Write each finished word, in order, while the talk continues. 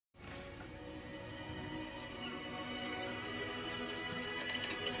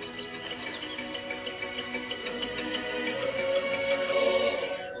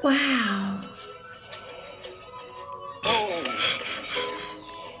Wow. Oh.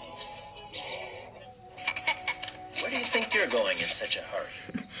 Where do you think you're going in such a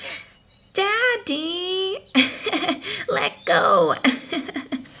hurry? Daddy, let go.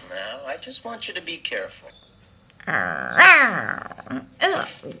 Now, I just want you to be careful.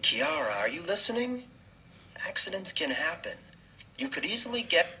 Kiara, are you listening? Accidents can happen. You could easily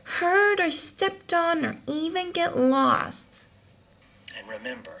get hurt or stepped on or even get lost. And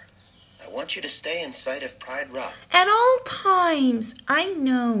remember, I want you to stay in sight of Pride Rock. At all times, I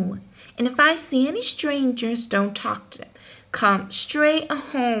know. And if I see any strangers, don't talk to them. Come straight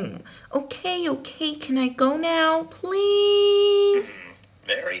home. Okay, can I go now, please?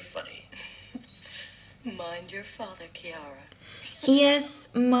 Very funny. Mind your father, Kiara. Yes,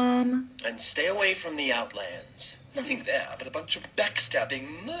 Mom. And stay away from the Outlands. Nothing there but a bunch of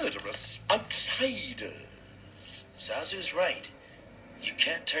backstabbing, murderous outsiders. Zazu's right. You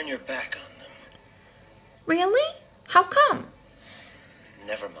can't turn your back on them. Really? How come?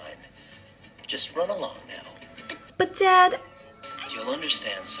 Never mind. Just run along now. But Dad... You'll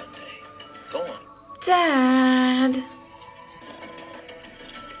understand someday. Go on. Dad...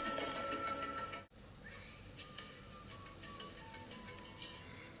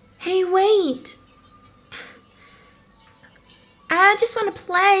 Hey, wait. I just want to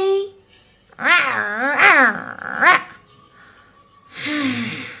play.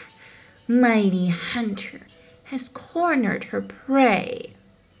 Mighty hunter has cornered her prey.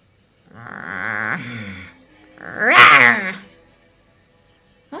 Huh?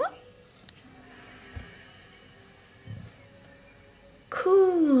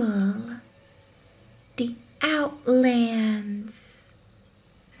 Cool. The Outlands.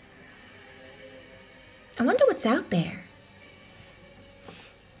 I wonder what's out there.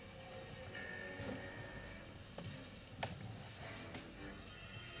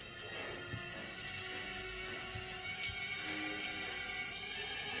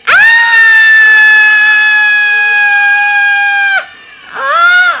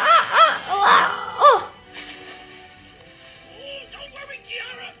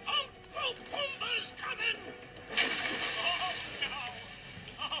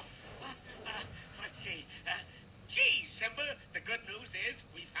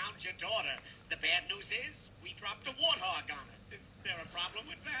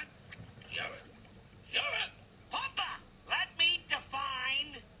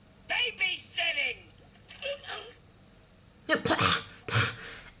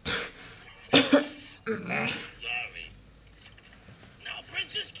 Sorry. Now,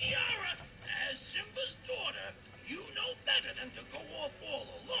 Princess Kiara, as Simba's daughter, you know better than to go off all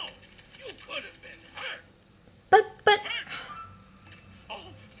alone. You could have been hurt. But... Hurt?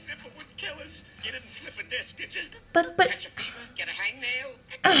 Oh, Simba would kill us. You didn't slip a disc, did you? But... Catch a fever? Get a hangnail?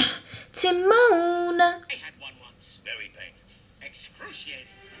 Timon! I had one once. Very painful. Excruciating.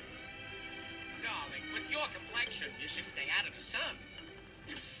 Darling, with your complexion, you should stay out of the sun.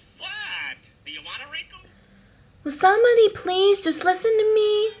 What? Do you want a wrinkle? Will somebody please just listen to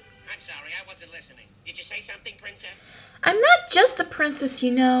me? I'm sorry, I wasn't listening. Did you say something, Princess? I'm not just a princess,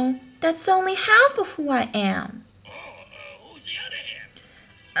 you know. That's only half of who I am. Oh, who's the other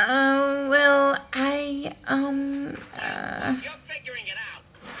half? Well, You're figuring it out.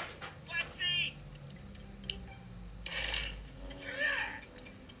 Let's see.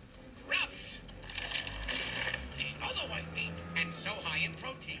 Ruffs. The other white meat, and so high in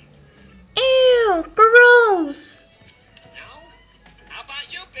protein. Ew, gross. No? How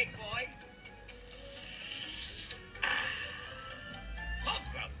about you, big boy? Love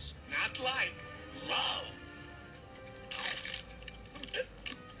grubs, not like love.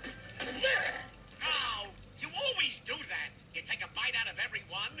 Oh, you always do that. You take a bite out of every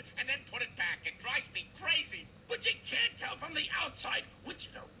one and then put it back. It drives me crazy. But you can't tell from the outside which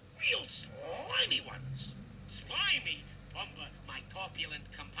are the real slimy ones. Slimy? Bumba, my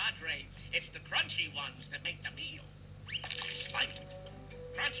corpulent compadre. It's the crunchy ones that make the meal. Slimy.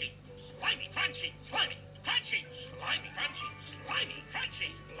 Crunchy. Slimy, crunchy. Slimy.